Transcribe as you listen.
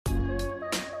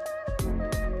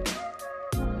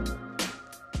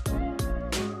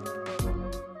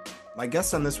My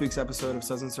guest on this week's episode of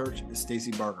Suds and Search is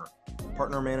Stacy Barger,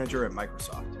 Partner Manager at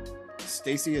Microsoft.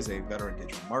 Stacy is a veteran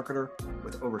digital marketer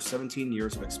with over 17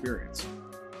 years of experience.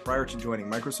 Prior to joining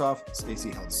Microsoft, Stacy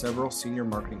held several senior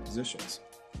marketing positions.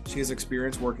 She has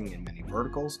experience working in many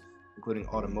verticals, including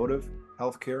automotive,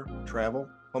 healthcare, travel,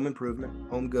 home improvement,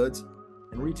 home goods,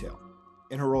 and retail.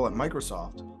 In her role at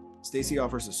Microsoft, Stacy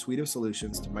offers a suite of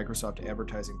solutions to Microsoft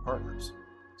advertising partners.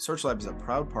 SearchLab is a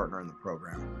proud partner in the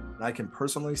program, and I can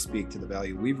personally speak to the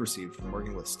value we've received from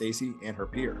working with Stacy and her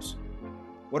peers.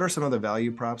 What are some of the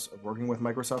value props of working with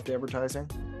Microsoft advertising?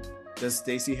 Does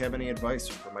Stacy have any advice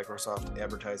for Microsoft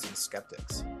advertising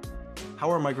skeptics?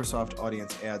 How are Microsoft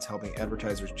audience ads helping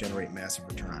advertisers generate massive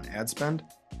return on ad spend?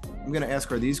 I'm going to ask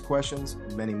her these questions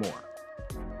and many more.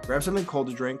 Grab something cold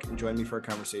to drink and join me for a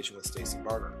conversation with Stacy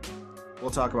Barger. We'll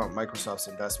talk about Microsoft's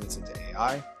investments into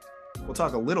AI. We'll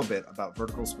talk a little bit about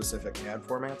vertical-specific ad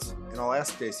formats, and I'll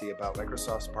ask Stacy about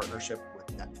Microsoft's partnership with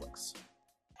Netflix.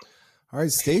 All right,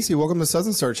 Stacy, welcome to Suds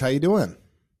and Search. How you doing?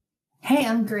 Hey,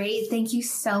 I'm great. Thank you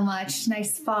so much.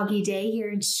 Nice foggy day here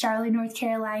in Charlotte, North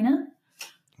Carolina.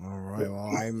 All right.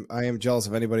 Well, I am jealous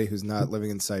of anybody who's not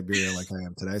living in Siberia like I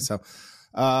am today. So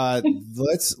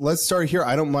let's start here.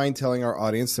 I don't mind telling our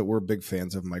audience that we're big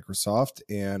fans of Microsoft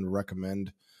and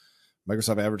recommend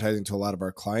Microsoft advertising to a lot of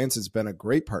our clients. It's been a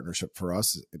great partnership for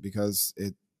us because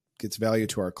it gets value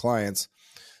to our clients.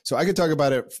 So I could talk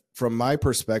about it from my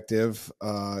perspective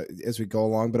as we go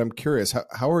along, but I'm curious,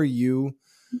 how are you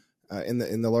in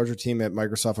the larger team at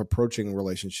Microsoft approaching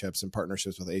relationships and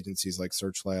partnerships with agencies like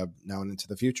SearchLab now and into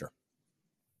the future?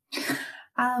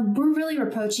 We're really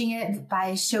approaching it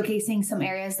by showcasing some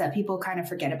areas that people kind of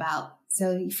forget about.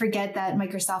 So you forget that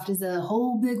Microsoft is a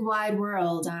whole big wide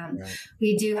world. Right.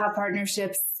 We do have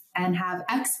partnerships and have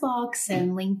Xbox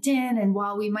and LinkedIn. And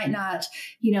while we might not,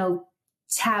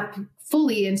 tap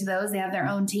fully into those, they have their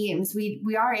own teams.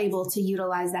 We are able to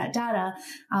utilize that data,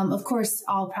 of course,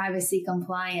 all privacy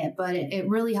compliant, but it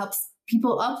really helps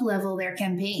people up level their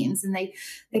campaigns, and they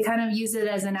kind of use it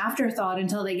as an afterthought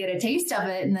until they get a taste of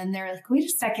it. And then they're like, wait a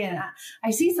second,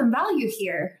 I see some value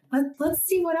here. Let's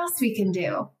see what else we can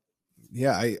do.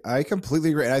 Yeah, I completely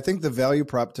agree. And I think the value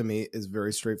prop to me is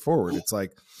very straightforward. It's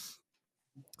like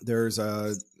there's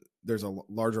a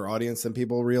larger audience than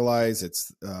people realize.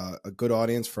 It's a good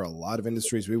audience for a lot of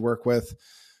industries we work with.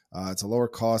 It's a lower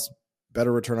cost,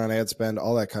 better return on ad spend,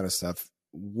 all that kind of stuff.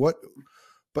 But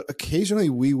occasionally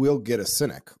we will get a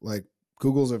cynic. Like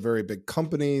Google's a very big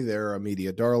company. They're a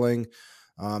media darling.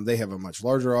 They have a much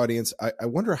larger audience. I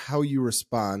wonder how you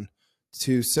respond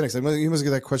to cynics. I mean, you must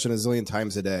get that question a zillion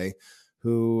times a day,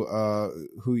 who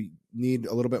need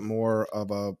a little bit more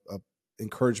of a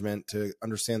encouragement to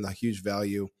understand the huge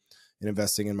value in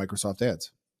investing in Microsoft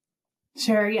ads.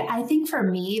 Sure. Yeah. I think for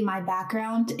me, my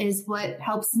background is what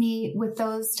helps me with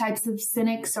those types of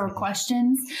cynics or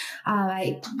questions.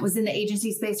 I was in the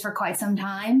agency space for quite some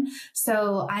time.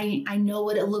 So I know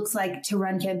what it looks like to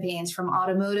run campaigns from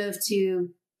automotive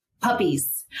to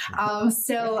puppies.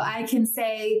 So I can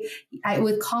say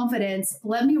with confidence,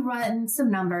 let me run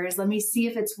some numbers. Let me see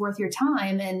if it's worth your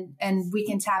time. And we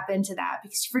can tap into that,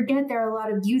 because forget there are a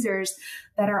lot of users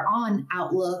that are on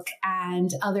Outlook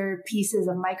and other pieces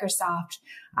of Microsoft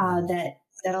that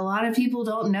a lot of people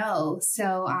don't know.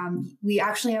 So we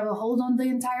actually have a hold on the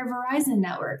entire Verizon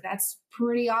network. That's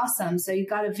pretty awesome. So you've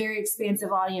got a very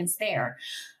expansive audience there.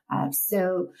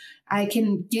 So I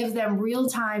can give them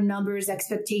real-time numbers,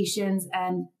 expectations,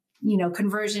 and,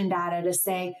 conversion data to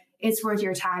say, it's worth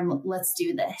your time. Let's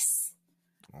do this.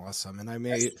 Awesome.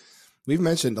 And we've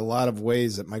mentioned a lot of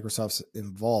ways that Microsoft's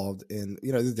involved in,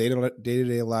 the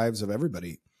day-to-day lives of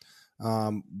everybody.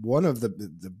 One of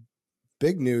the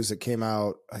big news that came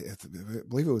out, I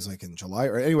believe it was like in July,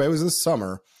 or anyway, it was this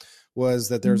summer, was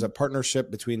that there's a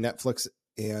partnership between Netflix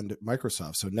and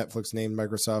Microsoft. So Netflix named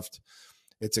Microsoft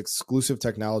its exclusive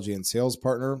technology and sales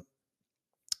partner.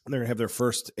 They're going to have their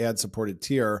first ad-supported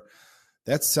tier.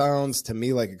 That sounds to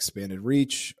me like expanded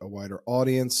reach, a wider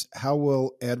audience. How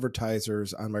will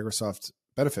advertisers on Microsoft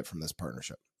benefit from this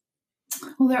partnership?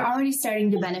 Well, they're already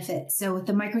starting to benefit. So with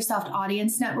the Microsoft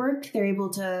Audience Network, they're able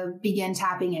to begin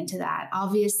tapping into that.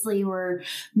 Obviously, we're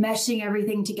meshing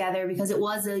everything together because it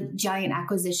was a giant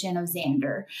acquisition of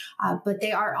Xandr, but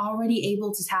they are already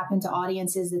able to tap into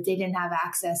audiences that they didn't have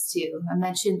access to. I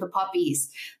mentioned the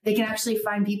puppies. They can actually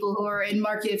find people who are in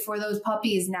market for those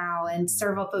puppies now and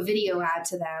serve up a video ad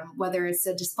to them, whether it's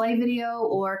a display video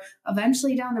or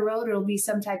eventually down the road, it'll be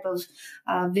some type of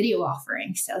video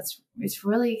offering. So it's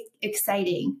really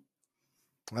exciting.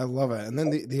 I love it. And then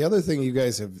the other thing you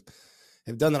guys have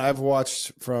done that I've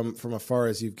watched from afar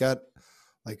is you've got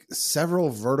like several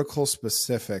vertical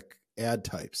specific ad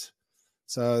types.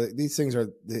 So these things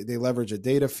they leverage a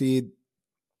data feed.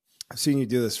 I've seen you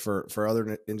do this for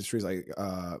other industries. Like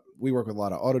we work with a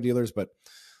lot of auto dealers, but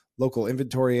local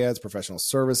inventory ads, professional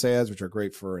service ads, which are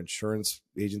great for insurance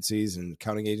agencies and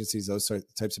accounting agencies, those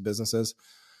types of businesses.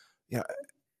 Yeah,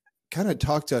 kind of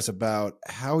talk to us about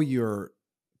how you're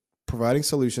providing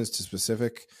solutions to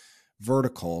specific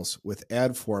verticals with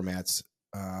ad formats,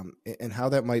 and how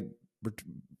that might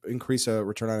increase a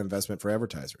return on investment for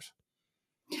advertisers.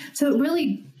 So it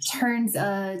really turns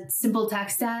a simple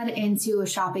text ad into a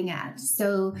shopping ad.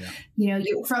 So,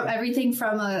 from everything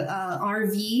from a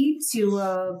RV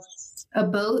to a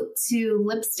boat to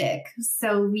lipstick.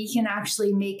 So we can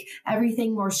actually make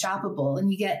everything more shoppable,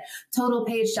 and you get total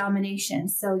page domination.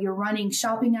 So you're running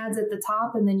shopping ads at the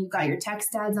top, and then you've got your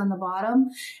text ads on the bottom.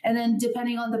 And then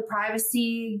depending on the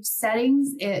privacy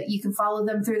settings, you can follow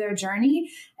them through their journey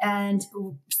and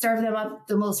serve them up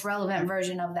the most relevant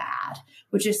version of the ad,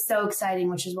 which is so exciting,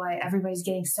 which is why everybody's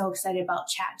getting so excited about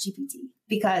ChatGPT,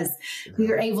 because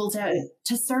we are able to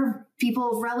serve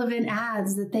people relevant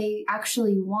ads that they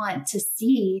actually want to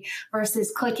see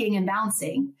versus clicking and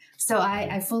bouncing. So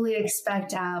I fully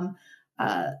expect an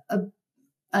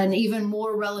even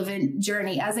more relevant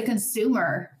journey as a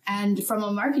consumer. And from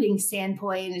a marketing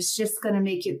standpoint, it's just going to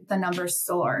make the numbers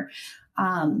soar.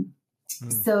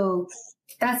 So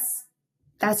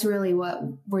that's really what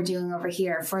we're doing over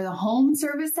here. For the home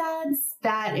service ads,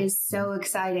 that is so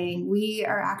exciting. We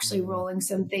are actually rolling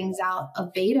some things out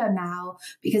of beta now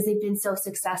because they've been so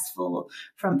successful,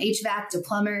 from HVAC to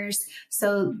plumbers.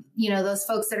 So, those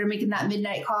folks that are making that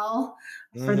midnight call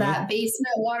for that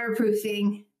basement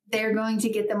waterproofing, they're going to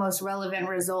get the most relevant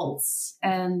results.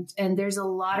 And there's a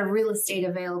lot of real estate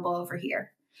available over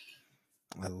here.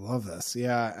 I love this.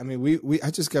 Yeah. I mean, I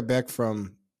just got back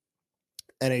from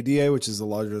NADA, which is the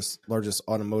largest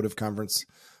automotive conference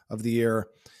of the year.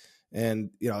 And,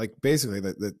 basically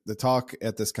the talk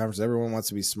at this conference, everyone wants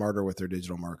to be smarter with their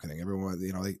digital marketing. Everyone,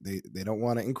 they don't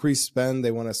want to increase spend.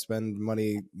 They want to spend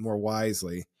money more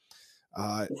wisely.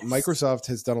 Yes. Microsoft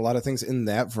has done a lot of things in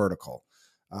that vertical.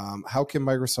 How can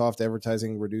Microsoft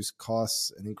advertising reduce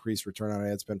costs and increase return on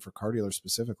ad spend for car dealers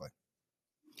specifically?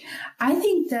 I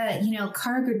think that,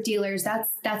 car dealers,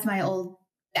 that's my old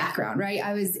background, right?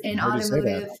 I was in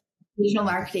automotive digital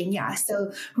marketing. Yeah.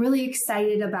 So really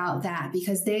excited about that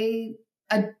because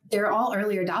they're all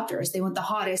early adopters. They want the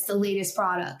hottest, the latest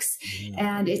products.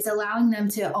 And it's allowing them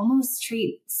to almost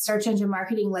treat search engine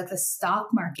marketing like the stock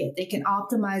market. They can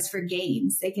optimize for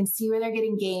gains. They can see where they're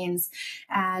getting gains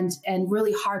and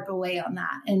really harp away on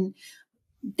that. And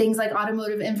things like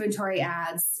automotive inventory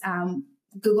ads,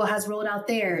 Google has rolled out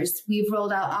theirs. We've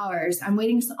rolled out ours. I'm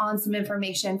waiting on some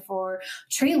information for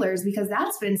trailers because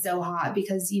that's been so hot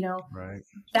because, right,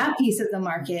 that piece of the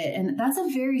market. And that's a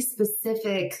very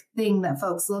specific thing that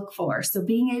folks look for. So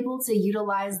being able to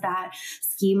utilize that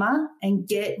schema and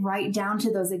get right down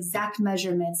to those exact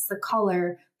measurements, the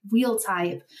color, wheel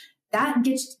type, that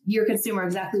gets your consumer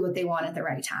exactly what they want at the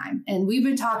right time. And we've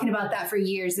been talking about that for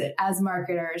years as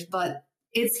marketers, but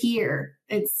it's here.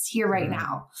 It's here right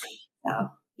now. So,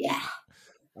 yeah.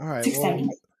 All right. It's exciting.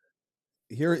 Well,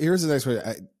 here's the next one.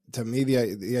 To me,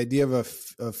 the idea of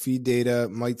a feed data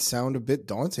might sound a bit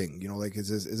daunting.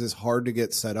 Is this hard to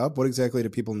get set up? What exactly do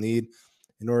people need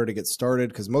in order to get started?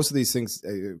 Because most of these things,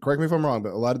 correct me if I'm wrong,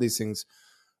 but a lot of these things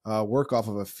work off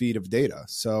of a feed of data.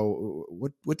 So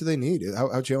what do they need?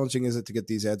 How challenging is it to get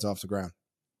these ads off the ground?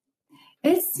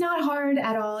 It's not hard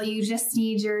at all. You just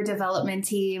need your development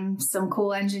team, some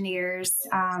cool engineers.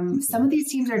 Some of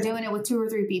these teams are doing it with 2 or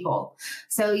 3 people.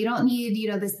 So you don't need,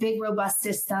 this big, robust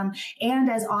system. And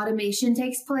as automation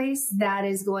takes place, that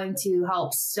is going to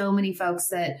help so many folks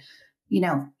that,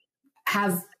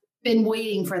 have been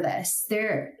waiting for this.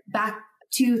 They're back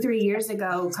 2-3 years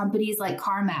ago, companies like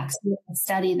CarMax, we had a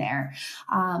study there.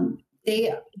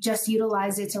 They just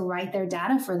utilized it to write their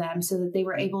data for them so that they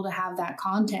were able to have that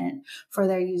content for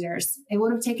their users. It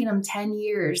would have taken them 10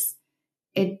 years.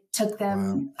 It took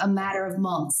them a matter of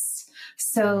months.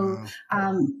 So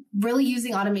really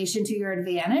using automation to your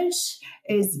advantage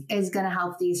is going to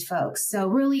help these folks. So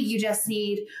really you just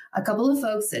need a couple of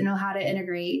folks that know how to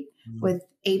integrate with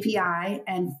API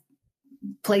and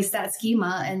place that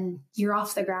schema, and you're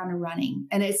off the ground and running.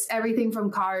 And it's everything from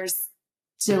cars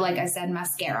to, like I said,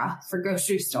 mascara for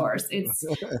grocery stores. It's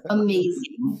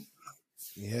amazing.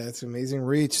 Yeah, it's amazing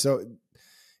reach. So,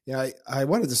 I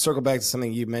wanted to circle back to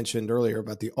something you mentioned earlier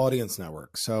about the audience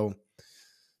network. So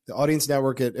the audience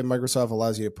network at Microsoft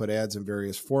allows you to put ads in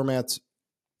various formats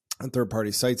on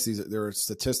third-party sites. There are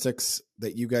statistics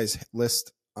that you guys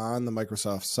list on the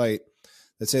Microsoft site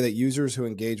that say that users who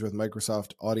engage with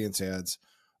Microsoft Audience ads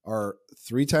are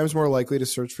 3 times more likely to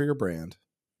search for your brand.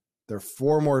 They're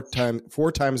 4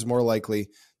 times more likely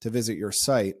to visit your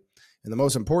site. And the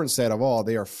most important stat of all,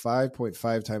 they are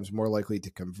 5.5 times more likely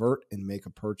to convert and make a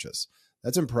purchase.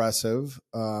 That's impressive.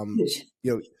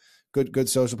 Good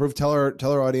social proof. Tell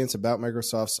our audience about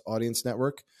Microsoft's Audience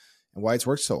Network and why it's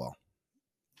worked so well.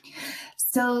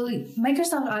 So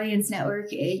Microsoft Audience Network,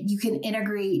 you can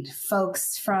integrate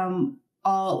folks from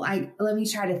let me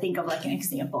try to think of like an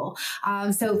example.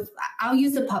 So I'll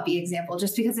use the puppy example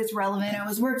just because it's relevant. I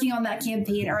was working on that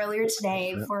campaign earlier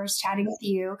today before I was chatting with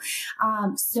you.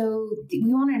 So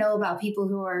we want to know about people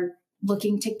who are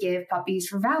looking to give puppies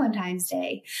for Valentine's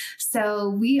Day. So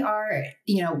we are,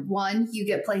 one, you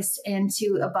get placed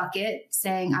into a bucket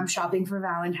saying, I'm shopping for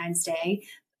Valentine's Day.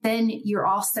 Then you're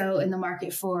also in the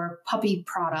market for puppy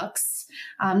products,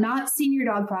 not senior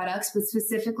dog products, but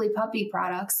specifically puppy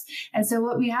products. And so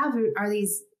what we have are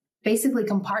these basically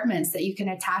compartments that you can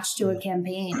attach to a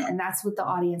campaign. And that's what the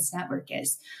Audience Network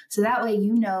is. So that way,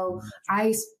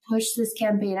 I push this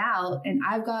campaign out and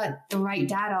I've got the right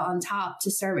data on top to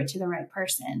serve it to the right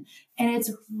person. And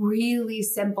it's really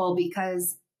simple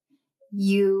because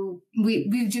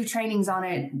we do trainings on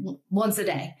it once a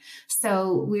day.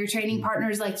 So we're training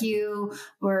partners like you,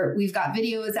 or we've got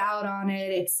videos out on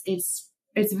it.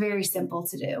 It's very simple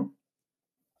to do.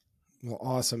 Well,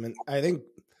 awesome. And I think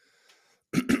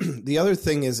the other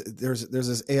thing is there's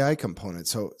this AI component.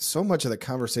 So much of the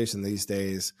conversation these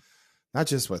days, not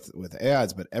just with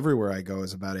ads, but everywhere I go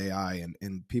is about AI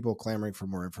and people clamoring for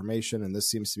more information. And this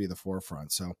seems to be the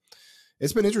forefront. So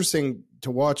it's been interesting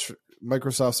to watch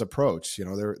Microsoft's approach.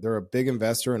 They're a big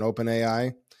investor in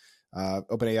OpenAI.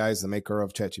 OpenAI is the maker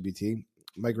of ChatGPT.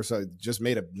 Microsoft just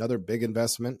made another big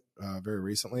investment very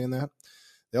recently in that.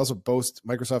 They also boast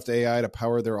Microsoft AI to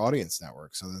power their audience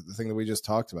network. So the thing that we just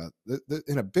talked about,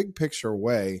 in a big picture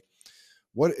way,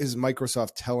 what is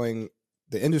Microsoft telling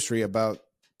the industry about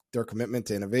their commitment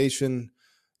to innovation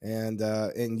and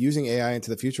using AI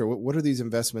into the future? What are these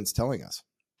investments telling us?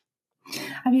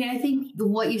 I mean, I think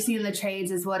what you see in the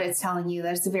trades is what it's telling you.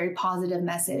 That's a very positive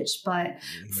message. But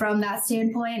from that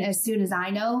standpoint, as soon as I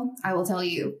know, I will tell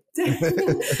you. So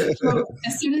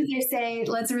as soon as they say,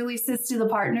 let's release this to the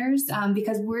partners,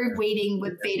 because we're waiting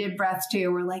with bated breath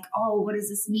too. We're like, oh, what does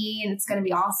this mean? It's going to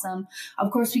be awesome.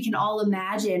 Of course, we can all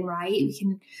imagine, right?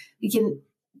 We can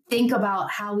think about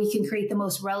how we can create the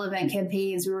most relevant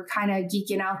campaigns. We were kind of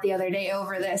geeking out the other day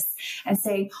over this and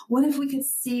saying, what if we could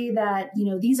see that,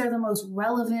 these are the most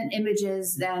relevant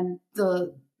images, then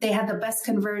they had the best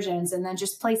conversions, and then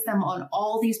just place them on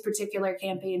all these particular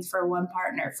campaigns for one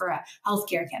partner for a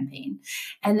healthcare campaign.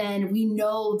 And then we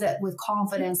know that with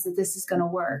confidence that this is going to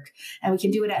work and we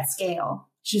can do it at scale.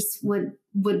 Just would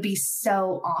be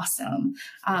so awesome.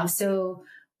 So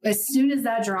as soon as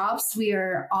that drops, we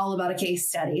are all about a case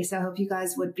study. So I hope you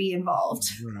guys would be involved.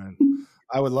 Right.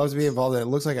 I would love to be involved. And it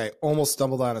looks like I almost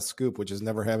stumbled on a scoop, which has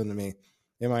never happened to me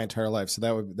in my entire life. So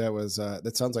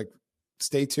that sounds like,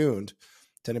 stay tuned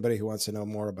to anybody who wants to know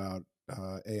more about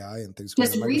AI and things.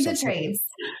 Just read the trades.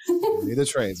 Read the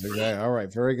trades. Okay. All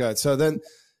right. Very good. So then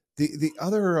the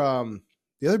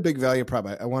other big value prop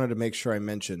I wanted to make sure I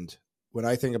mentioned when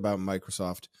I think about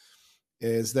Microsoft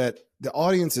is that the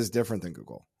audience is different than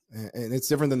Google. And it's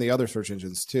different than the other search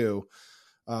engines too.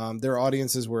 There are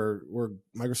audiences where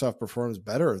Microsoft performs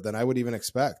better than I would even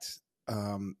expect.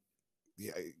 In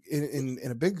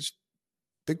a big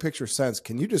picture sense,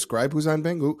 can you describe who's on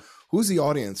Bing? Who's the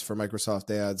audience for Microsoft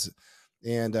ads,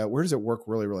 and where does it work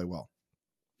really, really well?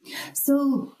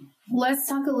 So let's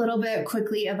talk a little bit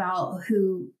quickly about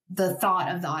who the thought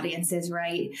of the audience is,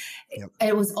 right? Yep.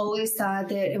 It was always thought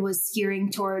that it was steering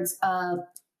towards a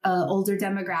older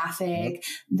demographic,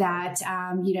 that,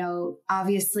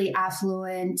 obviously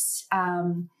affluent,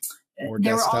 more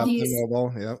there were all these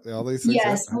mobile, all these things.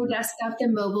 Yes, more desktop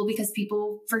than mobile, because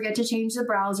people forget to change the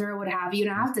browser or what have you.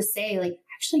 And I have to say, I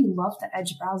actually love the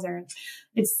Edge browser.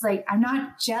 It's like, I'm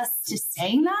not just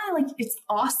saying that, it's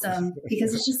awesome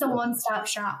because it's just a one-stop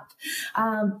shop.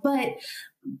 But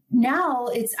now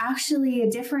it's actually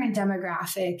a different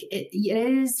demographic. It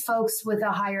is folks with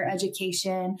a higher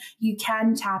education. You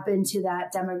can tap into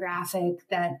that demographic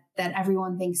that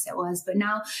everyone thinks it was. But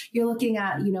now you're looking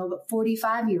at,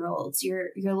 45-year-olds.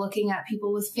 You're looking at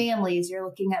people with families. You're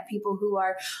looking at people who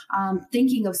are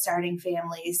thinking of starting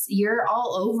families. You're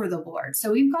all over the board.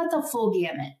 So we've got the full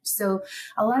gamut. So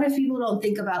a lot of people don't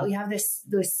think about, we have this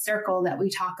circle that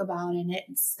we talk about, and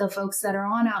it's the folks that are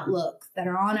on Outlook, that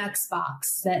are on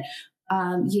Xbox, that,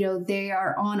 they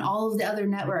are on all of the other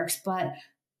networks, but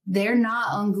they're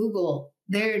not on Google.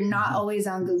 They're not always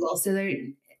on Google. So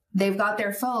they've got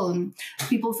their phone.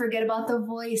 People forget about the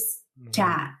voice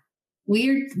chat.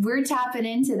 We're tapping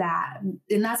into that.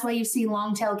 And that's why you've seen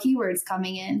long tail keywords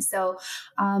coming in. So,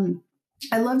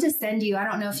 I'd love to send you, I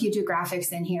don't know if you do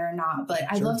graphics in here or not, but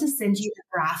I'd love to send you the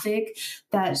graphic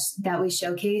that we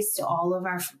showcase to all of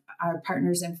our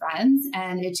partners and friends.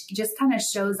 And it just kind of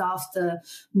shows off the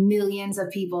millions of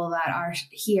people that are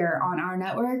here on our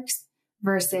networks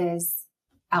versus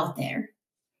out there.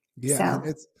 Yeah.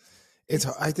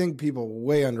 So, I think people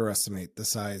way underestimate the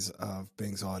size of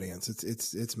Bing's audience.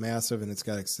 It's massive and it's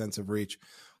got extensive reach.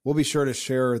 We'll be sure to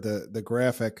share the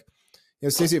graphic.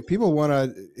 Stacey, if people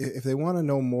if they want to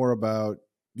know more about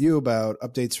you, about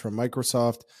updates from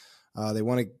Microsoft, they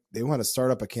want to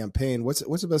start up a campaign. What's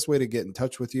the best way to get in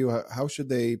touch with you? How should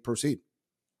they proceed?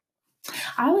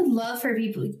 I would love for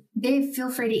people, Dave,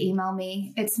 feel free to email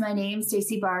me. It's my name,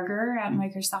 Stacey Barger at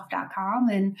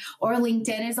Microsoft.com, or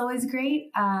LinkedIn is always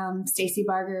great. Stacey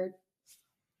Barger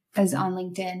is on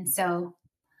LinkedIn. So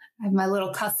I have my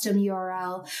little custom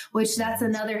URL, which that's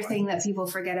another thing that people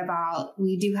forget about.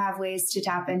 We do have ways to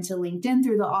tap into LinkedIn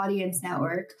through the audience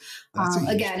network.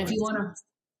 Again, if you want to,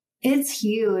 it's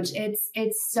huge.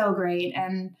 It's so great.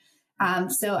 And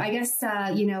so I guess,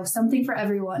 something for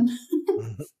everyone.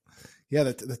 Yeah,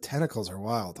 the tentacles are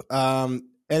wild.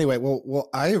 Anyway, well,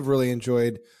 I have really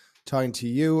enjoyed talking to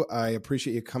you. I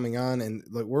appreciate you coming on, and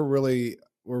we're really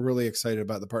excited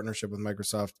about the partnership with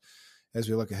Microsoft as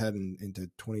we look ahead into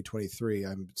 2023.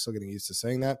 I'm still getting used to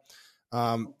saying that.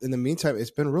 In the meantime,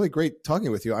 it's been really great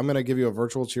talking with you. I'm going to give you a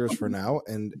virtual cheers for now.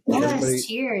 And yes,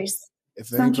 cheers.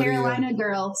 Some Carolina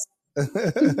girls.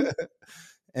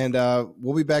 And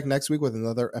we'll be back next week with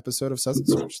another episode of Session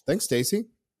Search. Thanks, Stacey.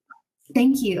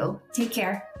 Thank you. Take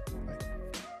care.